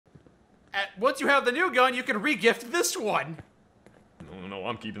Once you have the new gun, you can re-gift this one. No,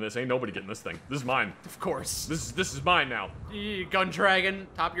 I'm keeping this. Ain't nobody getting this thing. This is mine. Of course. This is mine now. Gun dragon,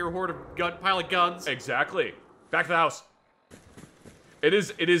 top of your horde of pile of guns. Exactly. Back to the house. It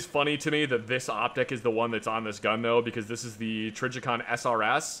is funny to me that this optic is the one that's on this gun, though, because this is the Trijicon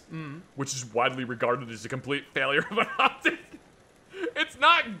SRS, which is widely regarded as a complete failure of an optic. It's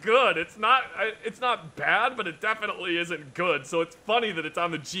not good. It's not bad, but it definitely isn't good. So it's funny that it's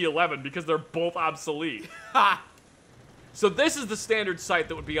on the G11 because they're both obsolete. Ha! So this is the standard sight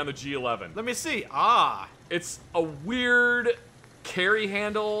that would be on the G11. Let me see. Ah. It's a weird carry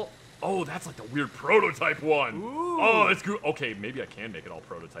handle. Oh, that's like the weird prototype one. Ooh. Oh, that's good. Okay, maybe I can make it all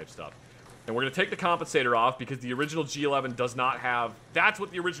prototype stuff. And we're gonna take the compensator off because the original G11 does not have, that's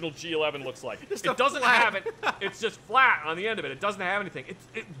what the original G11 looks like. It doesn't have it, it's just flat on the end of it. It doesn't have anything.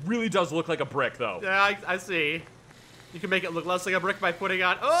 It really does look like a brick though. Yeah, I see. You can make it look less like a brick by putting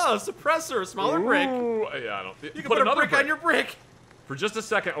on, a suppressor, a smaller brick. Yeah, I don't. You can put a brick on your brick. For just a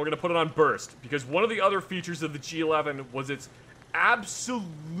second, we're gonna put it on burst because one of the other features of the G11 was its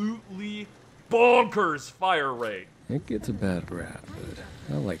absolutely bonkers fire rate. It gets a bad rap,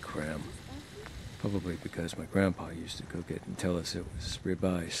 but I like cram. Probably because my grandpa used to cook it and tell us it was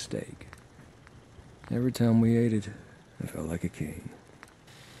ribeye steak. Every time we ate it, I felt like a king.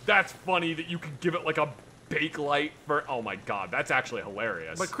 That's funny that you could give it like a bake light for, oh my god, that's actually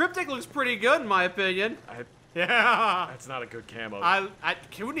hilarious. But Cryptic looks pretty good in my opinion. Yeah. That's not a good camo.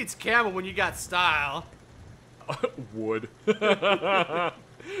 Who needs camo when you got style? Wood.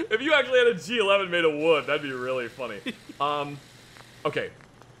 If you actually had a G11 made of wood, that'd be really funny. Okay.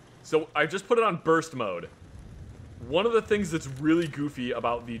 So I just put it on burst mode. One of the things that's really goofy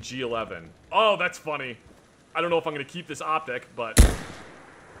about the G11. Oh, that's funny. I don't know if I'm gonna keep this optic, but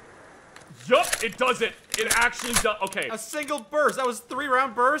yup, it does it. It actually does. Okay. A single burst. That was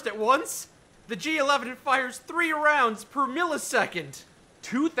 3-round burst at once. The G11 fires 3 rounds per millisecond.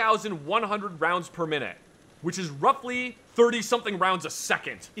 2,100 rounds per minute, which is roughly 30-something rounds a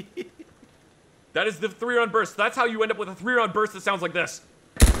second. That is the 3-round burst. That's how you end up with a 3-round burst that sounds like this.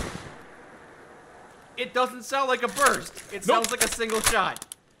 It doesn't sound like a burst. It sounds like a single shot.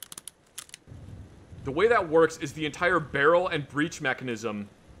 The way that works is the entire barrel and breech mechanism,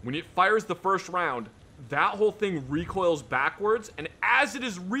 when it fires the first round, that whole thing recoils backwards, and as it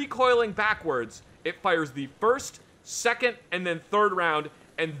is recoiling backwards, it fires the first, second, and then third round,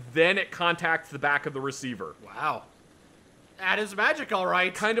 and then it contacts the back of the receiver. Wow. That is magic, all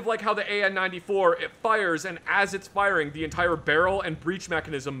right. Kind of like how the AN-94, it fires, and as it's firing, the entire barrel and breech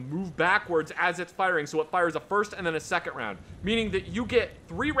mechanism move backwards as it's firing, so it fires a first and then a second round, meaning that you get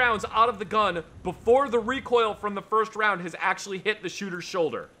 3 rounds out of the gun before the recoil from the first round has actually hit the shooter's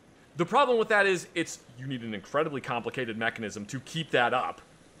shoulder. The problem with that is, you need an incredibly complicated mechanism to keep that up,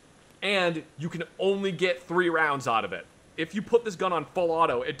 and you can only get 3 rounds out of it. If you put this gun on full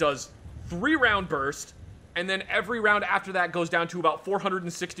auto, it does 3-round burst, and then every round after that goes down to about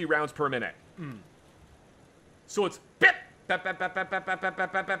 460 rounds per minute. So it's bip, bip, bip, bip, bip, bip, bip,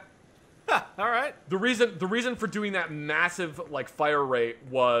 bip, bip, bip. All right. The reason for doing that massive like fire rate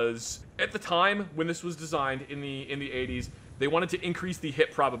was at the time when this was designed in the 80s, they wanted to increase the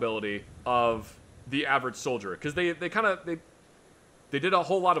hit probability of the average soldier because they did a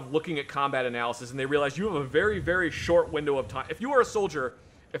whole lot of looking at combat analysis and they realized you have a very, very short window of time. If you are a soldier,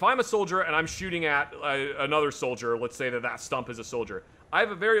 if I'm a soldier and I'm shooting at another soldier, let's say that stump is a soldier, I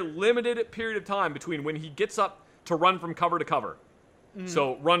have a very limited period of time between when he gets up to run from cover to cover.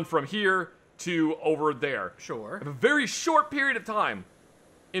 So run from here to over there. Sure. I have a very short period of time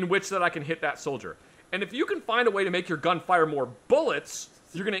in which that I can hit that soldier. And if you can find a way to make your gun fire more bullets,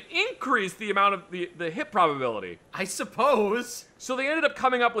 you're going to increase the amount of the hit probability. I suppose. So they ended up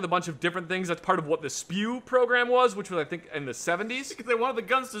coming up with a bunch of different things. That's part of what the SPEW program was, which was, I think, in the 70s. Because they wanted the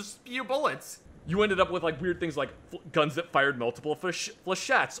guns to spew bullets. You ended up with like weird things like guns that fired multiple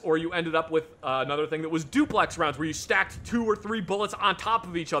flechettes, or you ended up with another thing that was duplex rounds, where you stacked 2 or 3 bullets on top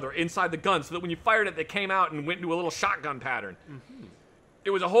of each other inside the gun, so that when you fired it, they came out and went into a little shotgun pattern.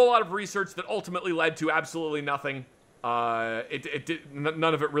 It was a whole lot of research that ultimately led to absolutely nothing. None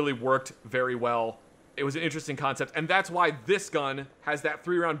of it really worked very well. It was an interesting concept, and that's why this gun has that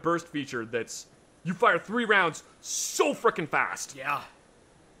 3-round burst feature that's, you fire 3 rounds so freaking fast. Yeah.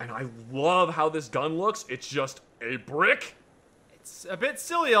 And I love how this gun looks. It's just a brick. It's a bit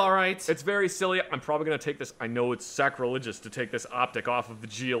silly, all right. It's very silly. I'm probably going to take this. I know it's sacrilegious to take this optic off of the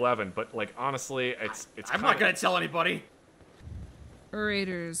G11, but like honestly, it's I'm not going to tell anybody.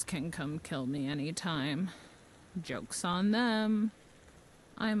 Raiders can come kill me anytime. Joke's on them.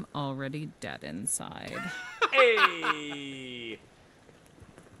 I'm already dead inside. Hey!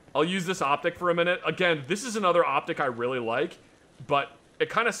 I'll use this optic for a minute. Again, this is another optic I really like, but it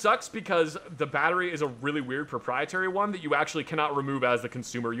kind of sucks because the battery is a really weird proprietary one that you actually cannot remove as the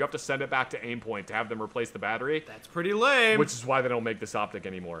consumer. You have to send it back to Aimpoint to have them replace the battery. That's pretty lame. Which is why they don't make this optic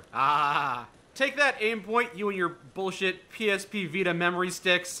anymore. Ah. Take that, Aimpoint, you and your bullshit PSP Vita memory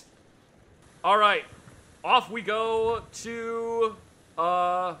sticks. All right. Off we go to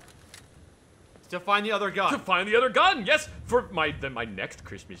find the other gun. To find the other gun, yes! For my next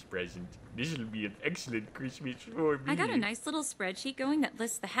Christmas present. This will be an excellent Christmas for me. I got a nice little spreadsheet going that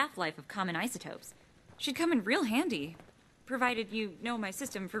lists the half-life of common isotopes. Should come in real handy, provided you know my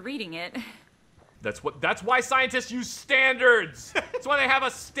system for reading it. That's why scientists use standards! That's why they have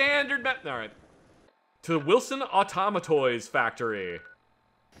a standard Alright. To the Wilson Automatoys factory.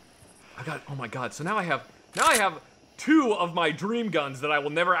 Oh my god, so now I have 2 of my dream guns that I will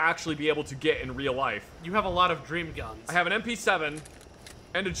never actually be able to get in real life. You have a lot of dream guns. I have an MP7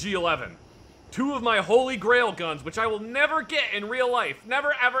 and a G11. 2 of my holy grail guns, which I will never get in real life.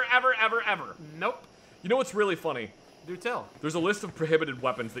 Never, ever, ever, ever, ever. Nope. You know what's really funny? Do tell. There's a list of prohibited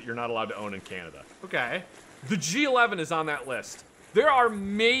weapons that you're not allowed to own in Canada. Okay. The G11 is on that list. There are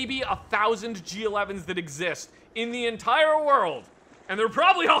maybe 1,000 G11s that exist in the entire world, and they're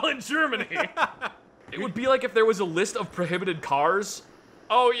probably all in Germany. It would be like if there was a list of prohibited cars.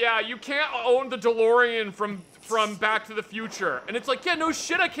 Oh yeah, you can't own the DeLorean from Back to the Future. And it's like, yeah, no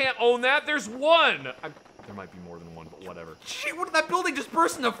shit, I can't own that. There's one. There might be more than one, but whatever. Shit, what did that building just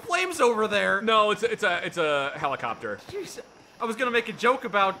burst into flames over there? No, it's a helicopter. Jeez. I was gonna make a joke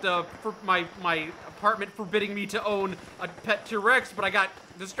about for my apartment forbidding me to own a pet T-Rex, but I got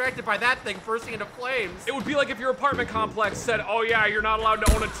distracted by that thing bursting into flames. It would be like if your apartment complex said, oh yeah, you're not allowed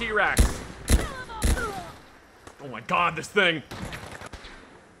to own a T-Rex. Oh my god, this thing.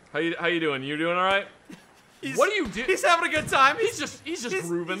 How you doing? You doing all right? What do you do? He's having a good time. He's just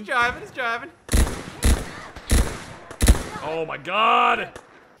grooving. He's driving. Oh my god.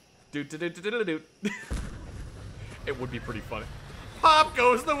 It would be pretty funny. Pop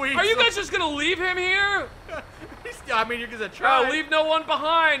goes the weed. Are you guys just gonna leave him here? I mean, you're gonna try. Oh, leave no one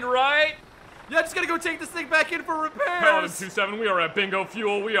behind, right? Yeah, just gotta go take this thing back in for repairs. Paladin 27, we are at Bingo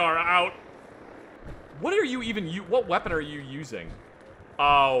Fuel. We are out. What are you even? What weapon are you using?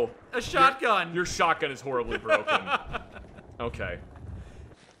 Oh, a shotgun. Your shotgun is horribly broken. Okay.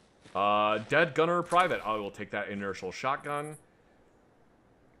 Dead gunner private. I will take that inertial shotgun.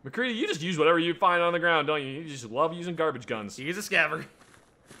 McCready, you just use whatever you find on the ground, don't you? You just love using garbage guns. He's a scavenger.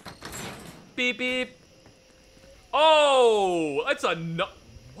 Beep beep. Oh, that's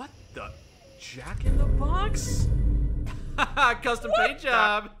what the? Jack in the Box? Custom paint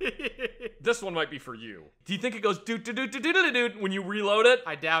job. This one might be for you. Do you think it goes doot when you reload it?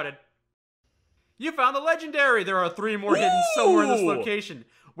 I doubt it. You found the legendary. There are 3 more hidden somewhere in this location.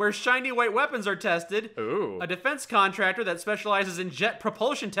 Where shiny white weapons are tested. Ooh. A defense contractor that specializes in jet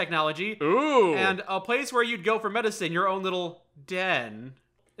propulsion technology. Ooh. And a place where you'd go for medicine, your own little den.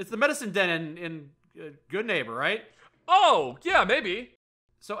 It's the medicine den in Good Neighbor, right? Oh, yeah, maybe.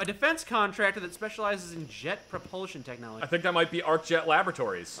 So a defense contractor that specializes in jet propulsion technology. I think that might be ArcJet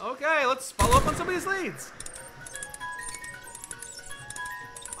Laboratories. Okay, let's follow up on some of these leads.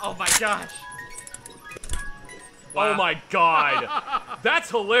 Oh my gosh. Wow. Oh my god. That's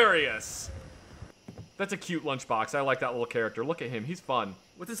hilarious. That's a cute lunchbox. I like that little character. Look at him. He's fun.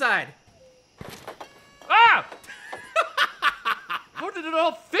 What's inside? Ah! How did it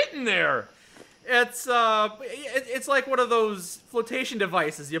all fit in there? It's like one of those flotation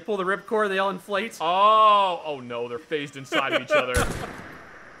devices. You pull the ripcord, they all inflate. Oh no, they're phased inside of each other.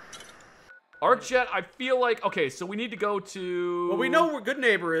 ArcJet, I feel like, okay, so we need to go to... Well, we know where Good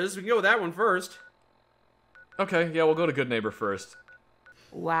Neighbor is. We can go with that one first. Okay, yeah, we'll go to Good Neighbor first.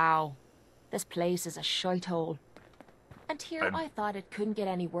 Wow, this place is a shithole. And here I thought it couldn't get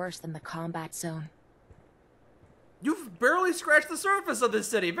any worse than the combat zone. You've barely scratched the surface of this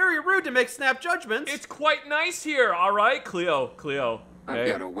city. Very rude to make snap judgments. It's quite nice here, all right? Cleo. I've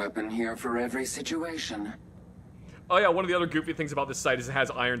got a weapon here for every situation. Oh yeah, one of the other goofy things about this site is it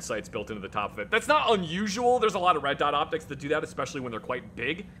has iron sights built into the top of it. That's not unusual. There's a lot of red dot optics that do that, especially when they're quite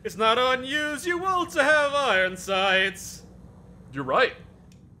big. It's not unusual to have iron sights. You're right.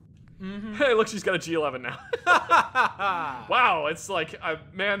 Mm-hmm. Hey, look, she's got a G11 now. Wow, it's like,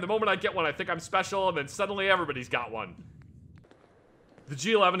 man, the moment I get one, I think I'm special, and then suddenly everybody's got one. The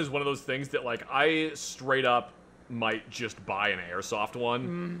G11 is one of those things that, like, I straight up might just buy an airsoft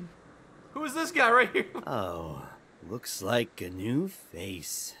one. Who is this guy right here? Oh, looks like a new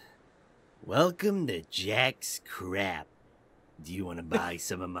face. Welcome to Jack's Crap. Do you want to buy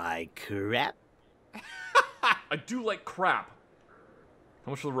some of my crap? I do like crap.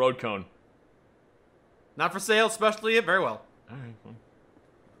 How much for the road cone? Not for sale, especially very well. Alright, well.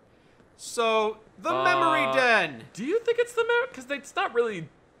 So, the memory den. Do you think it's the memory? Because it's not really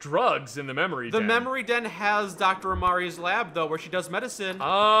drugs in the memory den. The memory den has Dr. Amari's lab, though, where she does medicine.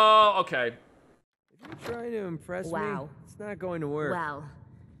 Oh, okay. If you're trying to impress me, Wow. it's not going to work. Well,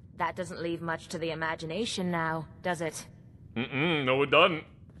 that doesn't leave much to the imagination now, does it? No it doesn't.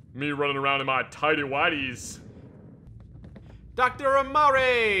 Me running around in my tidy whities. Dr.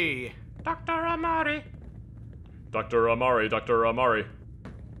 Amari! Dr. Amari. Dr. Amari, Dr. Amari.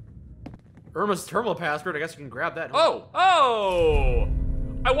 Irma's terminal password, I guess you can grab that. Oh!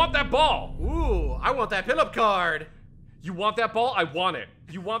 I want that ball! Ooh, I want that pinup card! You want that ball? I want it.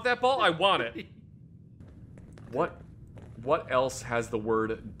 You want that ball? I want it. What else has the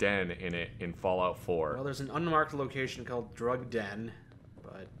word den in it in Fallout 4? Well, there's an unmarked location called Drug Den,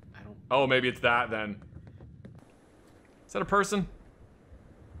 but I don't... Oh, maybe it's that then. Is that a person?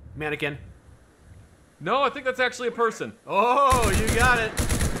 Mannequin. No, I think that's actually a person. Oh, you got it.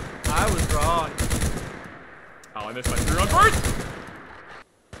 I was wrong. Oh, I missed my 3-run burst!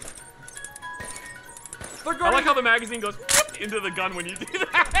 I like how the magazine goes whoop into the gun when you do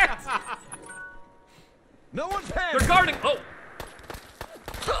that. No one panic! They're guarding. Oh.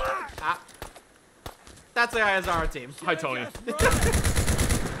 That's the guy as our team. Hi, Tony.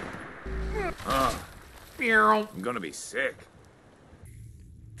 I'm gonna be sick.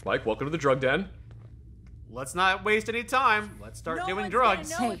 Mike, welcome to the drug den. Let's not waste any time. Let's start doing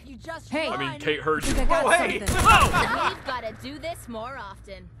drugs. Hey, I mean, Kate heard you. Oh, hey! We've gotta do this more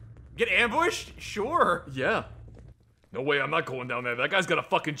often. Get ambushed? Sure. Yeah. No way, I'm not going down there. That guy's got a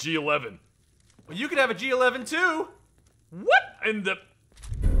fucking G11. Well, you could have a G11 too. What? And the...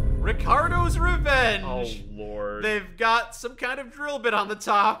 Ricardo's Revenge. Oh, Lord. They've got some kind of drill bit on the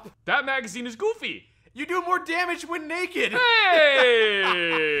top. That magazine is goofy. You do more damage when naked.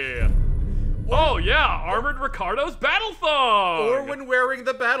 Hey! Oh, yeah, Armored Ricardo's battle thong! Or when wearing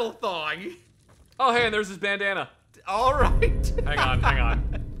the battle thong. Oh, hey, and there's his bandana. All right. Hang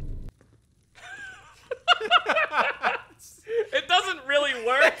on. It doesn't really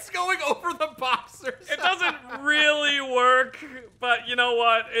work. It's going over the boxers. It doesn't really work, but you know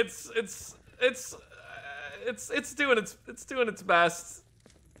what? It's doing its best.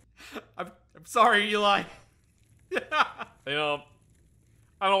 I'm sorry, Eli. You know,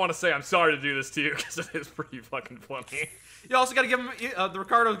 I don't want to say I'm sorry to do this to you because it is pretty fucking funny. You also got to give him the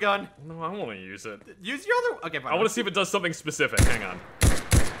Ricardo's gun. No, I want to use it. Use your other. Okay, fine. I want to see if it does something specific. Hang on.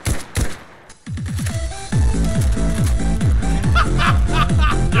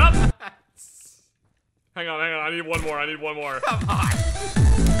 Yup. Hang on. I need one more. Come on.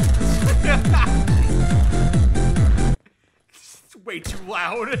 It's way too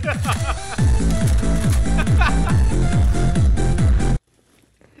loud.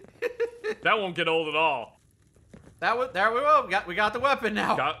 That won't get old at all. There we go. We got the weapon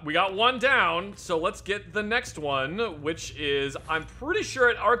now. We got one down, so let's get the next one, which is, I'm pretty sure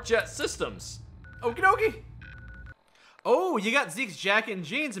at ArcJet Systems. Okie dokie. Oh, you got Zeke's jacket and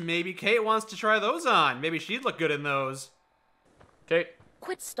jeans, and maybe Kate wants to try those on. Maybe she'd look good in those. Kate.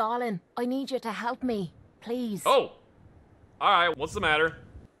 Quit stalling. I need you to help me, please. Oh. All right, what's the matter?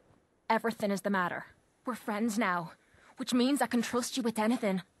 Everything is the matter. We're friends now, which means I can trust you with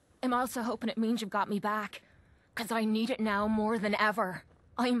anything. I'm also hoping it means you've got me back, because I need it now more than ever.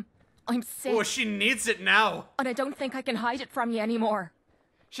 I'm sick. Oh, she needs it now. And I don't think I can hide it from you anymore.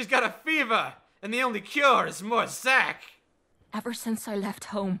 She's got a fever, and the only cure is more Zach. Ever since I left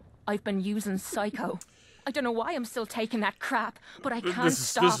home, I've been using Psycho. I don't know why I'm still taking that crap, but I can't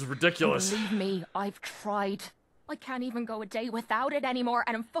stop. This is ridiculous. And believe me, I've tried. I can't even go a day without it anymore,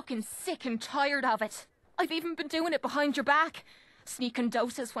 and I'm fucking sick and tired of it. I've even been doing it behind your back. Sneaking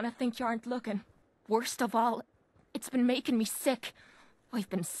doses when I think you aren't looking. Worst of all, it's been making me sick. I've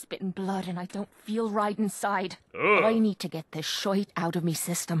been spitting blood and I don't feel right inside. Ugh. I need to get this shite out of me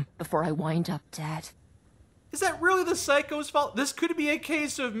system before I wind up dead. Is that really the Psycho's fault? This could be a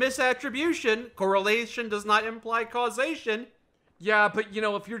case of misattribution. Correlation does not imply causation. Yeah, but you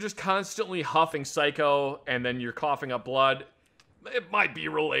know, if you're just constantly huffing Psycho and then you're coughing up blood, it might be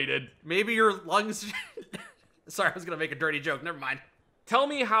related. Maybe your lungs... Sorry, I was gonna make a dirty joke. Never mind. Tell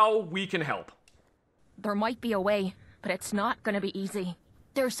me how we can help. There might be a way, but it's not gonna be easy.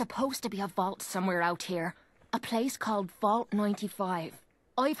 There's supposed to be a vault somewhere out here. A place called Vault 95.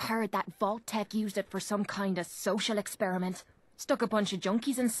 I've heard that Vault Tech used it for some kind of social experiment. Stuck a bunch of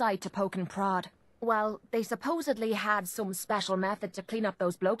junkies inside to poke and prod. Well, they supposedly had some special method to clean up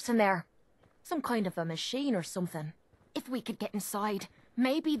those blokes in there. Some kind of a machine or something. If we could get inside,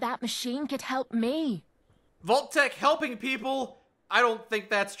 maybe that machine could help me. Vault Tech helping people? I don't think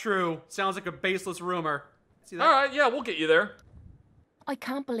that's true. Sounds like a baseless rumor. See that? All right, yeah, we'll get you there. I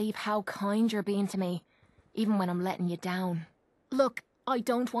can't believe how kind you're being to me, even when I'm letting you down. Look, I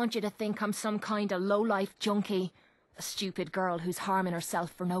don't want you to think I'm some kind of low-life junkie, a stupid girl who's harming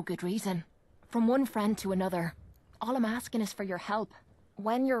herself for no good reason. From one friend to another, all I'm asking is for your help.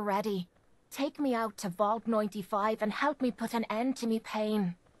 When you're ready, take me out to Vault 95 and help me put an end to me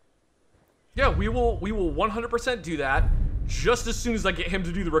pain. Yeah, we will 100% do that just as soon as I get him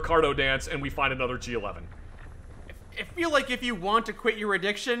to do the Ricardo dance and we find another G11. I feel like if you want to quit your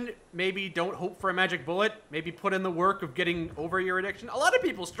addiction, maybe don't hope for a magic bullet. Maybe put in the work of getting over your addiction. A lot of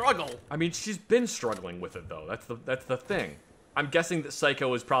people struggle. I mean, she's been struggling with it though. That's the thing. I'm guessing that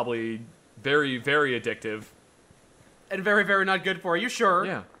Psycho is probably very, very addictive. And very, very not good for you, sure.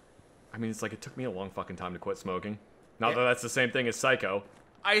 Yeah. I mean, it's like it took me a long fucking time to quit smoking. Not that that's the same thing as Psycho.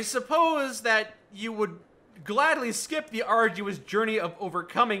 I suppose that you would gladly skip the arduous journey of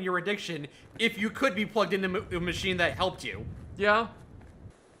overcoming your addiction if you could be plugged into a machine that helped you. Yeah.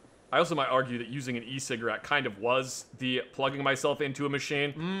 I also might argue that using an e-cigarette kind of was the plugging myself into a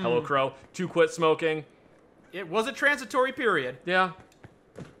machine, hello Crow, to quit smoking. It was a transitory period. Yeah.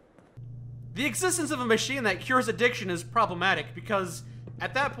 The existence of a machine that cures addiction is problematic because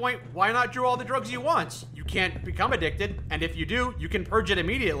at that point, why not do all the drugs you want? You can't become addicted, and if you do, you can purge it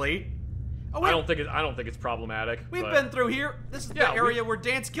immediately. Oh, I don't think it's problematic. We've been through here. This is the area where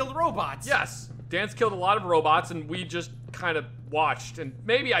Dance killed robots. Yes, Dance killed a lot of robots, and we just kind of watched. And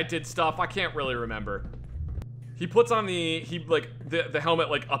maybe I did stuff. I can't really remember. He puts on the helmet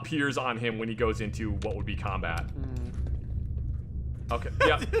like appears on him when he goes into what would be combat. Okay.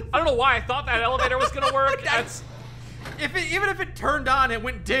 Yeah. I don't know why I thought that elevator was gonna work. Even if it turned on and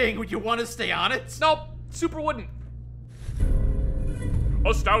went ding, would you want to stay on it? Nope. Super wouldn't.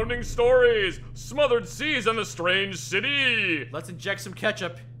 Astounding stories! Smothered seas and the strange city! Let's inject some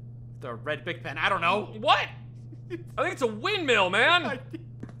ketchup. The red Big Pen. I don't know. What? I think it's a windmill, man!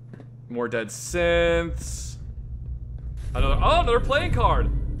 More dead synths. Another playing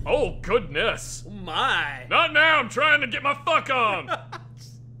card. Oh, goodness. Oh my. Not now, I'm trying to get my fuck on!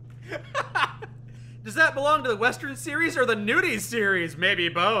 Does that belong to the Western series or the Nudies series? Maybe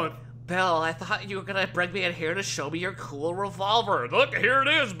both. Bill, I thought you were gonna bring me in here to show me your cool revolver. Look, here it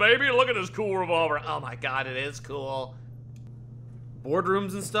is, baby. Look at this cool revolver. Oh my god, it is cool.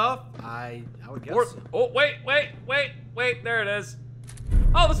 Boardrooms and stuff? I would guess. Oh, wait. There it is.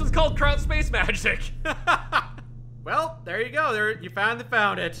 Oh, this one's called Kraut Space Magic. Well, there you go. You finally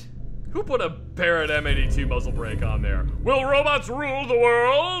found it. Who put a Barrett M82 muzzle brake on there? Will robots rule the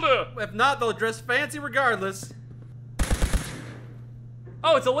world? If not, they'll dress fancy regardless.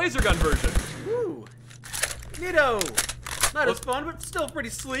 Oh, it's a laser gun version. Woo. Neato. Not as fun, but still pretty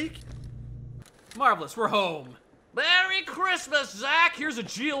sleek. Marvelous, we're home. Merry Christmas, Zach! Here's a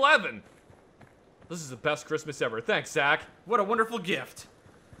G11. This is the best Christmas ever. Thanks, Zach. What a wonderful gift.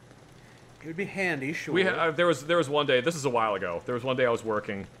 It would be handy, sure. There was one day, this is a while ago, there was one day I was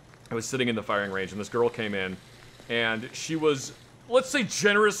working, I was sitting in the firing range, and this girl came in, and she was, let's say,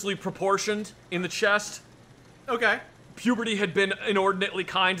 generously proportioned in the chest. Okay. Puberty had been inordinately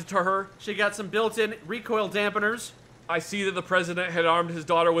kind to her. She got some built-in recoil dampeners. I see that the president had armed his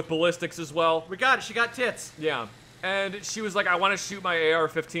daughter with ballistics as well. We got it, she got tits. Yeah. And she was like, I want to shoot my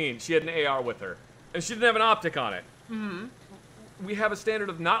AR-15. She had an AR with her. And she didn't have an optic on it. Mm-hmm. We have a standard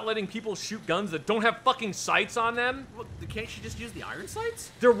of not letting people shoot guns that don't have fucking sights on them. Well, can't she just use the iron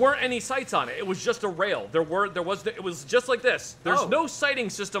sights? There weren't any sights on it. It was just a rail. It was just like this. There's no sighting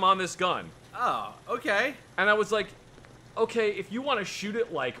system on this gun. Oh, okay. And I was like, okay, if you want to shoot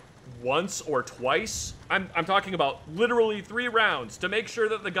it like once or twice, I'm talking about literally 3 rounds to make sure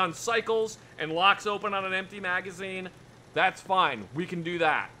that the gun cycles and locks open on an empty magazine, that's fine. We can do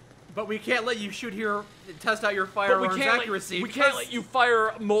that. But we can't let you shoot here, test out your firearm's accuracy. We can't let you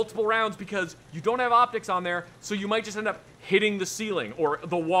fire multiple rounds because you don't have optics on there, so you might just end up hitting the ceiling or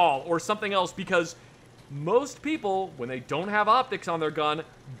the wall or something else because most people, when they don't have optics on their gun,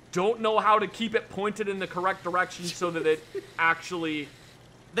 don't know how to keep it pointed in the correct direction so that it actually...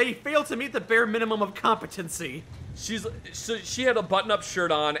 They fail to meet the bare minimum of competency. She had a button-up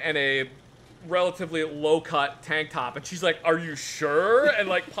shirt on and a relatively low-cut tank top, and she's like, are you sure? And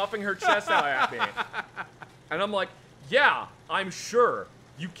like puffing her chest out at me. And I'm like, yeah, I'm sure.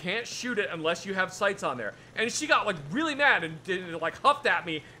 You can't shoot it unless you have sights on there. And she got like really mad and like huffed at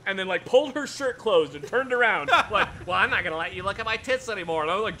me and then like pulled her shirt closed and turned around. Like, well, I'm not gonna let you look at my tits anymore.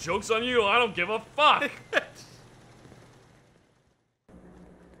 And I was like, joke's on you, I don't give a fuck.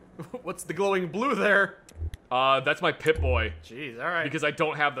 What's the glowing blue there? That's my Pip-Boy. Jeez, alright. Because I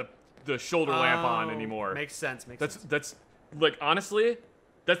don't have the shoulder lamp on anymore. Makes sense, that's like, honestly,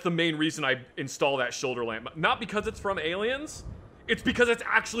 that's the main reason I install that shoulder lamp. Not because it's from Aliens, it's because it's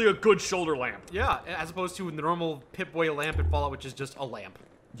actually a good shoulder lamp. Yeah, as opposed to the normal Pip-Boy lamp in Fallout, which is just a lamp.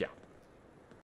 Yeah.